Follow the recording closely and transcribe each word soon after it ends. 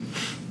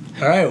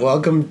All right,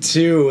 welcome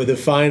to the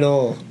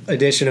final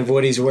edition of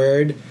Woody's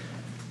Word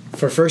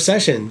for first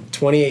session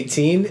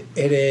 2018.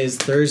 It is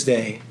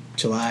Thursday,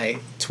 July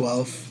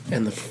 12th,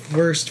 and the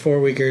first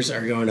 4-weekers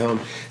are going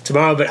home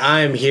tomorrow, but I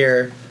am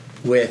here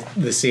with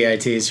the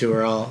CITs who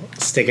are all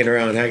sticking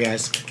around. Hi,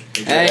 guys.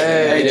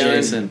 Hey,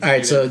 Jason. All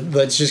right, so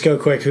let's just go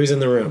quick. Who's in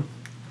the room?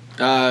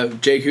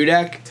 Jake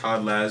Hudak,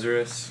 Todd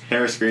Lazarus,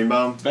 Harris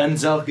Greenbaum, Ben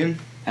Zelkin,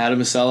 Adam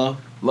Masello,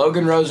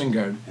 Logan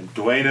Rosengard, and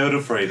Dwayne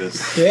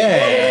Odefreitas.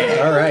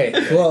 Yeah, all right.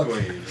 Well,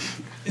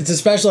 it's a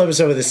special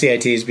episode with the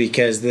CITs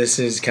because this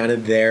is kind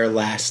of their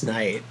last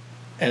night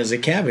as a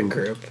cabin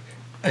group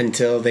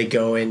until they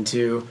go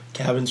into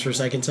cabins for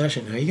second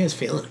session. How are you guys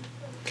feeling?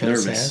 Kind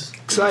of Nervous. sad?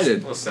 Excited. a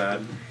little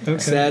sad. Okay.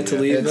 Sad to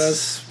leave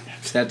us.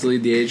 Sad to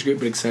leave the age group,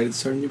 but excited to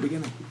start a new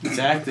beginning.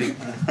 Exactly.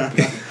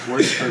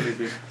 Works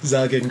perfectly.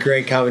 Zelkin,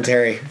 great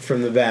commentary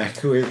from the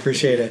back. We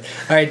appreciate it.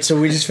 All right, so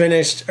we just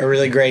finished a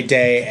really great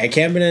day at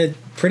camp in a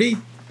pretty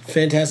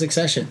fantastic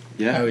session.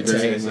 Yeah, I would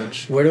very say.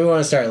 much. Where do we want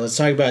to start? Let's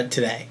talk about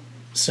today.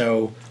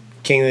 So,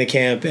 King of the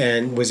Camp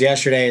and was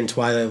yesterday in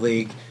Twilight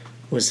League.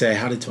 Was today.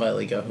 How did Twilight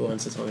League go? Who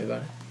wants to tell me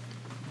about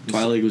it?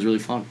 Twilight League was really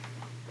fun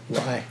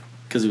Why?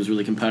 because it was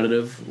really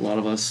competitive. A lot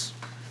of us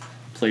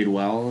played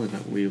well,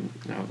 and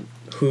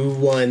Who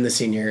won the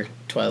senior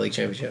Twilight League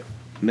championship?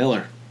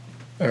 Miller.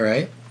 All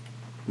right.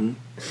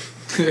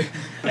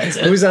 That's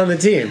it. Who's on the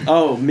team?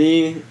 Oh,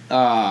 me,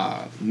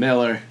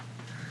 Miller.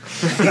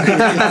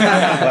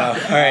 Wow.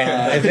 All right.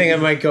 I think I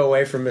might go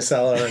away from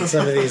Masello on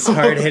some of these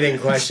hard-hitting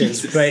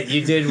questions. But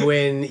you did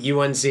win. You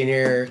won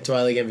senior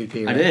Twilight League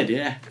MVP, right? I did,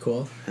 yeah.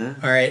 Cool. Yeah.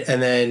 All right.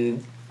 And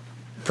then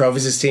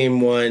Provis'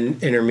 team won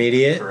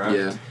intermediate. Correct.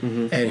 Yeah.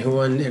 Mm-hmm. And who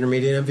won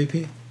intermediate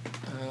MVP?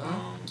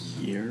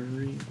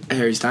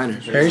 Harry Steiner.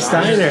 Harry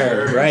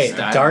Steiner. Right.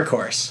 Steiner. Dark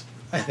horse,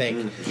 I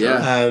think. Yeah.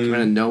 Um,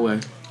 Out of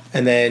nowhere.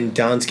 And then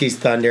Donski's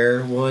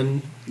Thunder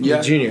won the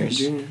juniors.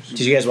 Juniors.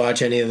 Did you guys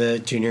watch any of the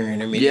junior and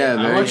intermediate? Yeah,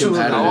 I very watched,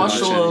 competitive. I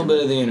watched a little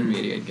bit of the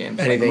intermediate games,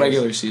 like Anything-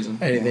 regular season.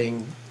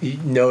 Anything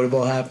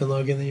notable happen,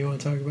 Logan, that you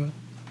want to talk about?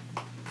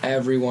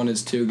 Everyone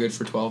is too good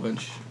for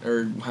 12-inch,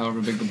 or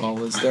however big the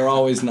ball is. They're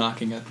always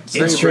knocking it.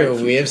 It's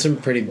true. We have some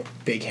pretty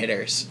big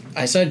hitters.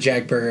 I saw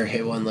Jack Berger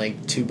hit one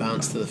like 2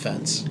 bounce to the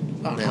fence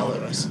on Al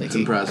Lewis. Like, It's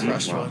impressive.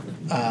 Crushed one.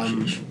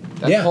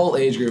 That yeah. whole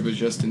age group is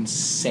just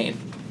insane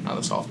on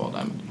the softball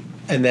diamond.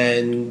 And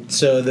then,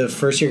 so the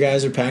first year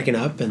guys are packing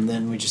up, and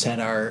then we just had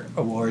our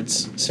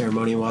awards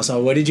ceremony in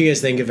Wausau. What did you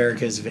guys think of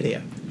Erica's video?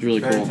 It was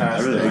really cool.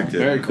 Fantastic. I really liked it.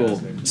 Very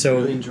cool. So,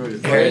 Really enjoyed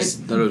it. Harris,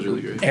 Thought it was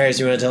really great. Harris,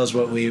 you want to tell us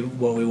what we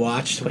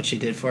watched, what she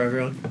did for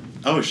everyone?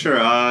 Oh,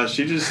 sure.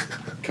 She just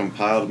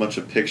compiled a bunch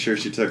of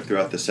pictures she took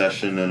throughout the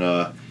session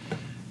and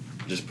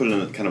just put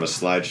in kind of a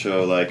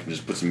slideshow, and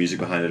just put some music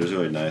behind it. It was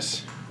really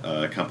nice.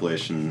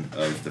 Compilation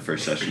of the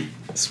first session.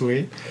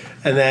 Sweet.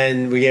 And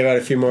then we gave out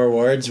a few more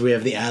awards. We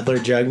have the Adler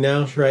Jug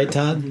now, right,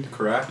 Todd?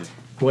 Correct.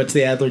 What's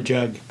the Adler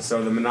Jug?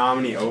 So the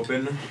Menominee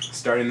Open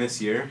starting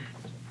this year.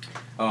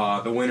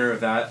 The winner of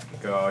that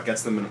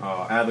gets the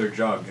Adler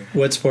Jug.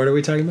 What sport are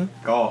we talking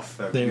about? Golf.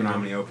 The There you go.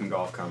 Menominee Open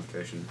golf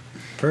competition.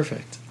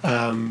 Perfect.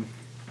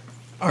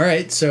 All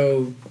right,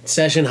 so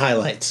session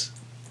highlights.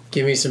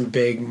 Give me some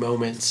big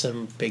moments,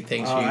 some big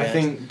things for you I guys.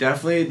 think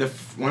definitely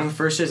one of the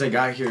first days I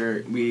got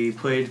here, we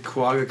played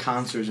Quagga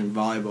Concerts in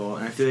volleyball,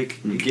 and I feel like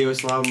it gave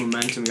us a lot of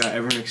momentum, got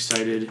everyone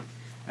excited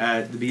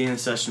at the beginning of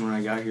the session when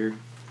I got here.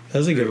 That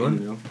was a good one.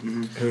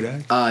 Mm-hmm.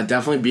 Hudak.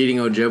 Definitely beating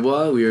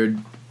Ojibwa.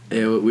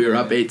 We were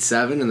up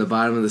 8-7 in the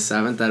bottom of the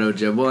 7th at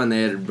Ojibwa, and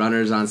they had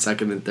runners on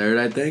 2nd and 3rd,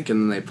 I think,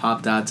 and then they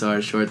popped out to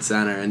our short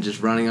center, and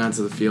just running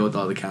onto the field with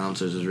all the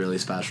counselors was really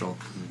special.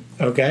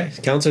 Okay,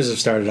 counselors have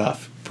started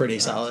off pretty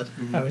solid.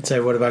 I would say.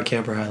 What about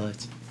camper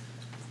highlights?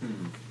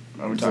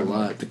 Are we It was a talking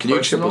lot. The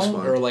canoe trip was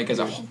personal fun. or like as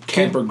a whole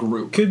camper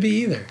group? Could be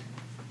either.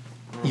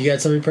 You got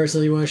something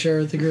personal you want to share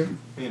with the group?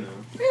 You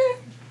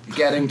know.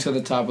 Getting to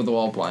the top of the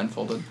wall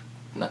blindfolded.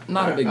 Not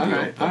a big deal.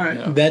 Alright, but, alright.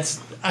 you know.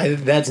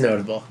 That's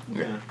notable.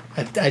 Yeah.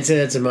 I'd say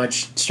that's a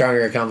much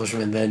stronger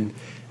accomplishment than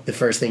the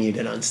first thing you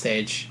did on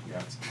stage.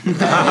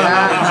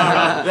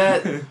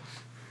 That.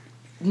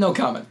 No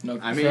comment. No.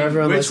 I For mean,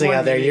 everyone which listening one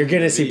out there, did you're you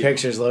gonna see beat?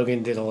 pictures.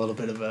 Logan did a little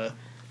bit of a.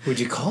 Would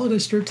you call it a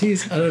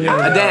striptease? I don't know.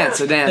 A dance.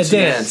 A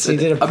dance. He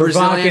did a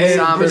Brazilian provocative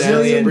samba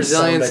dance.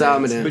 Brazilian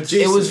samba dance. But dance.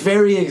 Jason, It was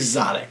very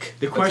exotic.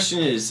 the question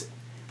is,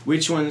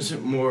 which one's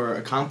more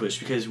accomplished?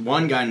 Because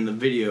one got in the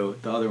video,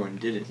 the other one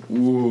didn't.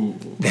 Ooh.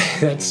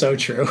 That's so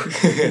true.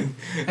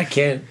 I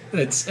can't.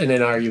 That's an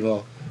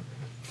inarguable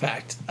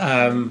fact.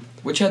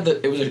 Which had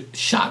it was a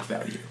shock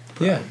value.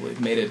 Yeah. Probably.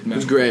 Made it. It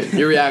was great.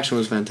 Your reaction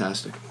was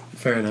fantastic.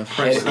 Fair enough.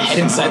 Head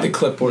inside the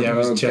clipboard. Yeah, I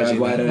was Oh, judging.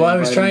 God, why that. did Well, I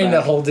was invite him trying to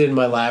back? hold in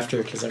my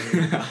laughter because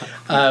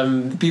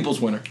The people's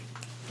winner.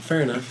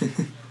 Fair enough.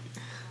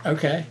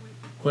 Okay.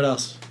 What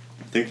else?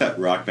 I think that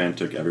rock band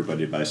took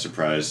everybody by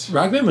surprise.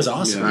 Rock Band was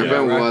awesome. Rock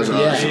Band was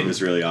Band. awesome. Yeah. It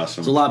was really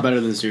awesome. It's a lot better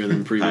this year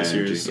than previous High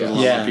energy. years. There's a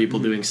Yeah. lot of people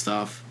doing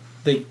stuff.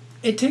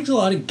 It takes a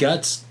lot of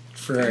guts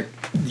for a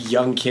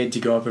young kid to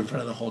go up in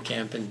front of the whole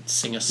camp and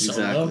sing a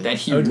solo. Exactly. That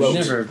he I would wrote.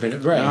 never have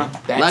been right.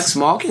 Lex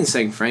Malkin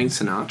sang Frank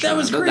Sinatra. That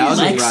was That was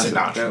crazy.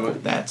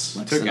 impressive. That's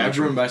Took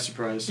everyone by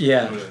surprise.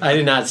 Yeah, I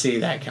did not see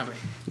that coming.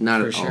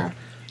 Not For at sure.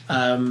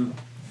 all.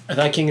 I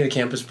thought King of the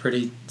Camp was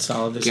pretty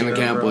solid this King year. of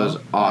the Camp overall. was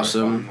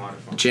awesome. A lot of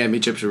fun. The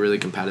championships were really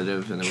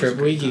competitive. And it was Trip a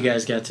great week, you time.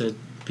 guys got to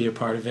be a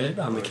part of it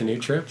on the canoe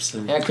trips.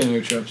 And yeah,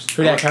 canoe trips.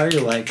 Hudak, how are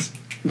your legs?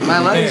 My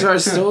legs are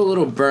still a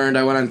little burned.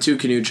 I went on 2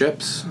 canoe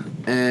trips,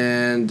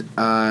 and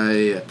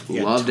I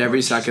loved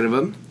every second of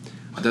them.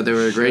 I thought they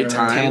were a great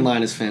time. Tan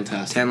line is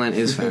fantastic. Tan line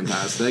is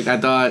fantastic. I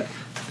thought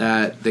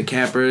that the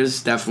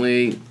campers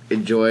definitely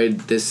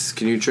enjoyed this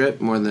canoe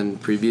trip more than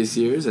previous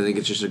years. I think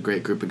it's just a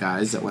great group of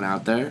guys that went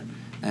out there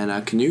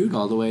and canoed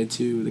all the way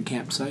to the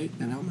campsite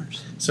in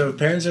Elmers. So if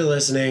parents are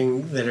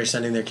listening that are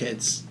sending their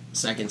kids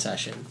second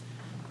session,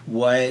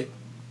 what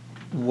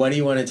do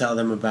you want to tell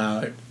them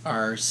about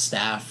our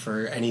staff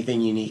or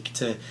anything unique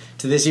to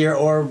this year,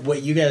 or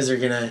what you guys are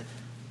going to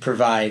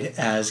provide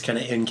as kind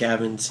of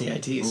in-cabin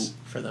CITs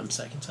for them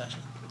second session?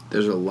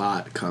 There's a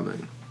lot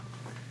coming.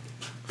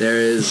 There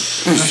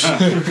is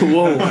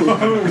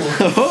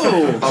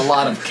A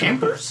lot of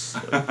campers.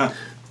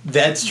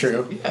 That's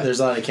true. There's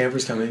a lot of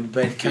campers coming,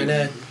 but kind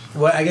of,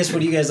 what are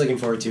you guys looking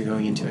forward to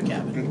going into a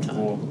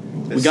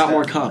cabin? We got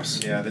more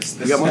cups. Yeah, this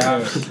got more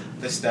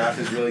this staff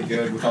is really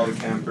good with all the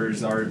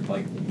campers. Are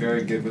like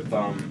very good with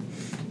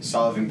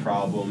solving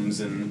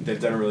problems, and they've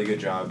done a really good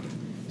job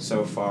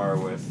so far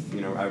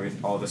with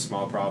all the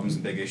small problems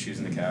and big issues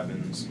in the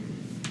cabins.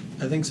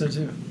 I think so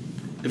too.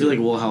 I feel like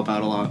we'll help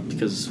out a lot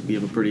because we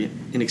have a pretty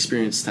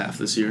inexperienced staff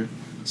this year.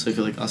 So I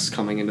feel like us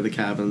coming into the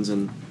cabins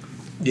and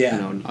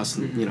Yeah. us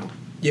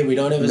Yeah, we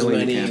don't have as knowing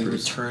the many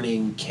campers.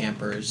 returning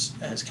campers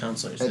as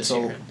counselors this That's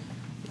all- year.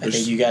 I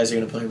think you guys are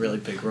going to play a really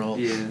big role.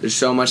 yeah. there's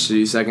so much to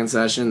do second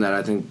session that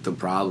I think the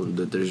problem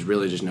that there's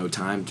really just no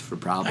time for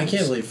problems. I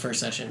can't believe first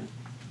session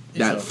is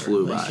That over.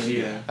 flew Like, by.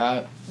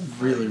 Yeah.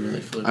 Really,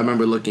 really flew by. I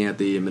remember looking at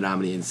the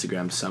Menominee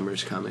Instagram,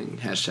 summer's coming,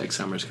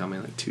 #summer's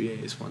coming, like 2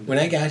 days, one day. When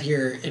I got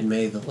here in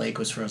May, the lake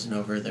was frozen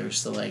over. There was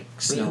still like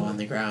snow on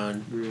the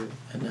ground,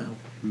 and now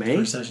May?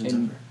 first session's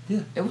In- over. Yeah,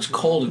 It was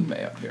cold in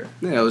May up here.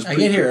 Yeah, it was I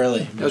get here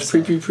early. That was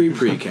pre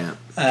camp.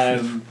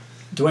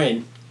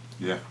 Dwayne,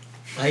 Yeah,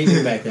 how you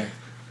doing back there?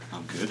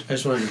 I'm good. I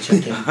just wanted to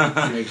check in,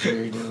 and make sure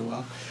you're doing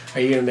well.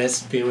 Are you gonna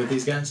miss being with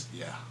these guys?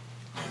 Yeah.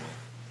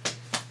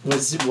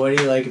 What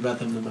do you like about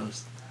them the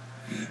most?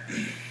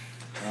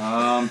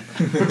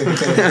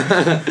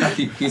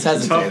 He's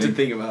Tough to hesitating.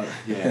 think about.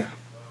 Yeah.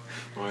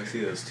 Oh, I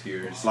see those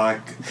tears. It's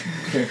like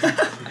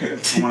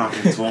someone I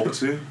can talk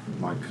to.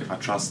 Like I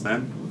trust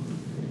them,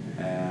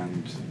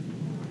 and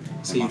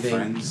So my you think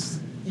friends.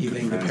 you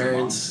think the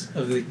friends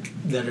parents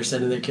that are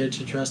sending their kids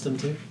should trust them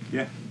too?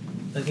 Yeah.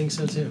 I think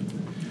so too.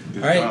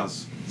 Good All right.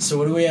 cars. So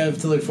what do we have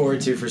to look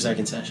forward to for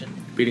second session?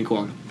 Beating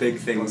Quagga. Big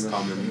things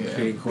coming.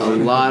 Pretty cool. A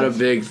lot of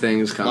big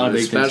things lot coming, of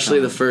big things especially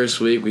coming. the first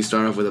week. We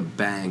start off with a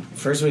bang.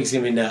 First week's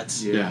gonna be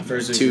nuts. Yeah.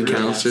 First week's 2 gonna be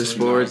counselor absolutely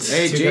sports. nuts.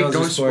 Hey, 2 Jake,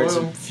 counselor don't sports,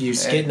 spoil. a few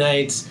skit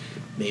nights,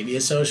 maybe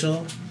a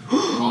social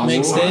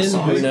mixed Awesome.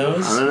 in. Who I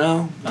knows? don't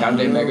know. Town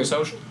Day Um, Mega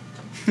Social.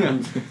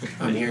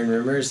 I'm hearing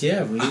rumors.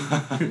 Yeah,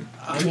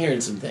 I'm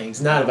hearing some things.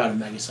 Not about a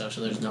mega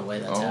social. There's no way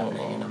that's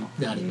happening, and I'm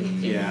not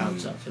even getting Yeah.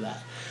 hopes up for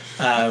that.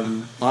 A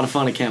lot of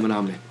fun at Camp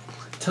Menominee.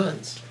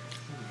 Tons.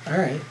 All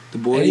right. The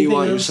boy you Anything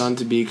want your else? son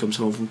to be comes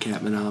home from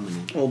Camp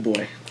Menominee. Oh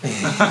boy.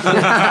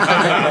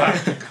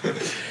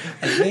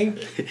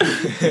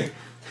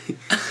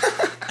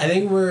 I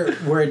think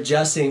we're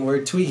adjusting.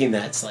 We're tweaking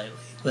that slightly.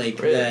 Like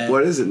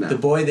What is it now? the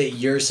boy that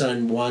your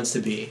son wants to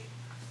be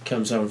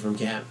comes home from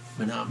Camp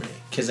Menominee,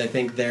 because I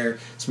think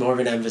it's more of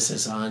an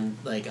emphasis on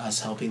like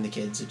us helping the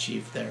kids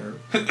achieve the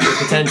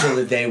potential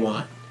that they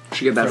want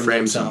Should get that from frame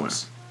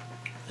themselves.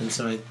 And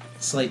so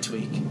slight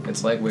tweak.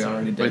 It's like we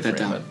already did Write that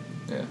frame down.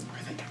 it. Yeah.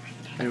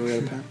 Anyone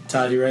got a pen?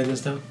 Todd, you writing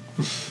this down?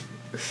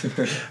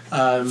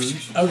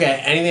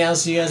 Okay. Anything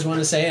else you guys want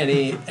to say?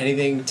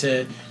 Anything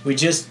to? We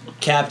just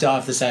capped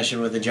off the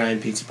session with a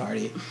giant pizza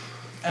party.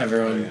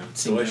 Everyone Oh, yeah.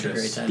 seemed to have a great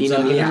Delicious. time.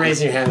 So you're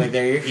raising your hand like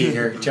there. You're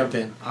eager. Jump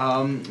in.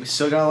 We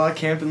still got a lot of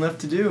camping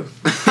left to do.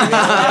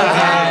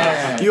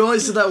 You only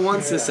said that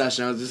once this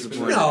session. I was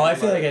disappointed. No, I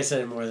feel like I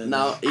said it more than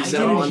No, that. you I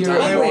said it didn't one hear time. it.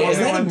 By the way, is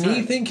Only that a one me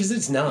time. thing? Because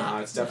it's No,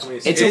 not. it's definitely.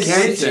 It's a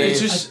camp thing. It's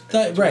just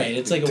Right.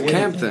 It's like It's a a weird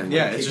camp thing.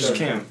 yeah, it's just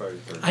camp.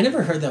 I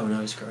never heard that when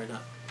I was growing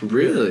up.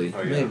 Really?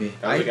 Oh, yeah. Maybe.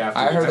 That was, like, after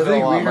I heard I it a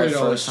think lot we my heard it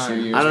all the first 2 time.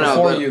 years. I don't know,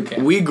 Before but you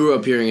came. we grew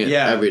up hearing it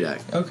Yeah. every day.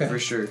 Okay. For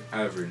sure.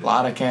 every day. A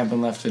lot of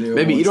camping left to do.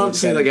 Maybe you Once don't it's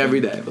say like getting-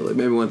 every day, but like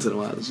maybe once in a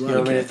while. There's a You lot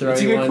want of me to camp. throw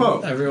It's a you good one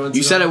quote. every once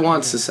You in a said it while?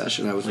 once this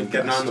session. I was Like getting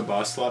impressed. on the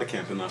bus, a lot of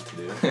camping left to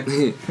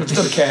do. Let's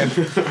go to camp.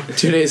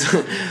 2 days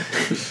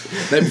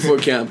night before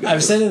camp.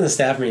 I've said it in the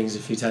staff meetings a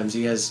few times.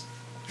 You guys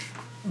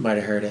might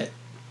have heard it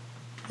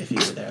if you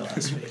were there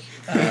last week.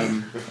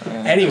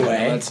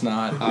 Anyway. Let's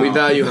not. We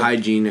value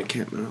hygiene at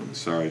Camp Menominee.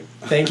 Sorry.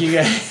 Thank you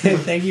guys.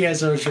 Thank you guys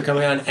so much for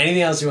coming on.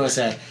 Anything else you want to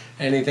say?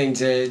 Anything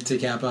to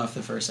cap off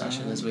the first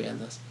session as we end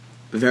this?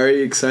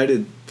 Very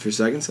excited for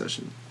second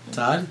session.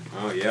 Todd?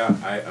 Oh yeah,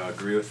 I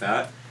agree with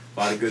that. A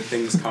lot of good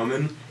things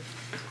coming.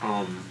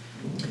 A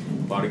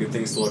lot of good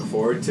things to look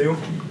forward to.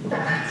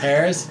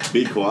 Harris,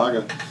 Beat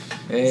Kawaga.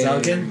 Hey.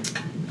 Zelkin,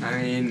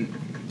 I mean,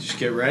 just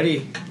get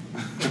ready.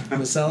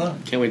 Marcelo,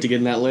 Can't wait to get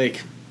in that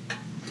lake.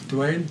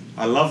 Dwayne.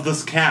 I love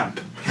this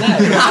camp.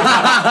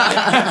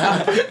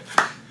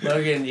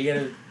 Logan, you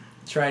gonna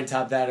try and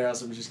top that, or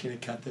else I'm just gonna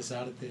cut this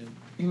out at the end.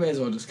 You may as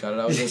well just cut it.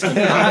 I was just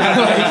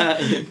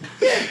gonna.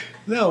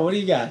 No, what do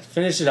you got?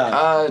 Finish it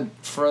off.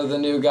 For the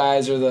new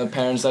guys or the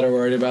parents that are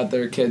worried about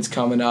their kids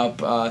coming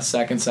up,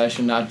 second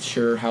session, not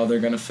sure how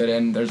they're going to fit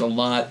in. There's a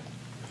lot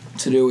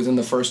to do within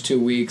the first 2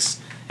 weeks,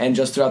 and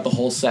just throughout the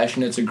whole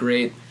session, it's a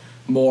great,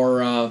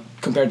 more,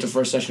 compared to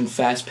first session,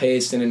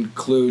 fast-paced and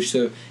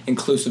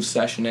inclusive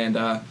session,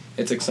 and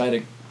it's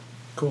exciting.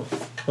 Cool.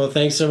 Well,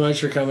 thanks so much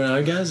for coming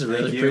on, guys. I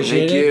really Thank you.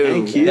 appreciate Thank it. you.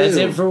 Thank you. That's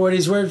it for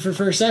Woody's Word for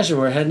first session.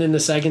 We're heading into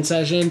second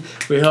session.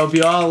 We hope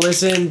you all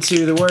listen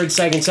to the Word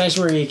second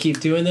session. We're going to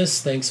keep doing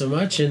this. Thanks so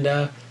much.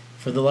 And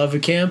for the love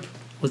of camp,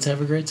 let's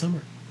have a great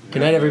summer.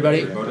 Good night,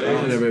 everybody.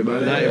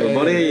 Everybody. Night,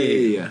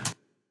 everybody. Hey.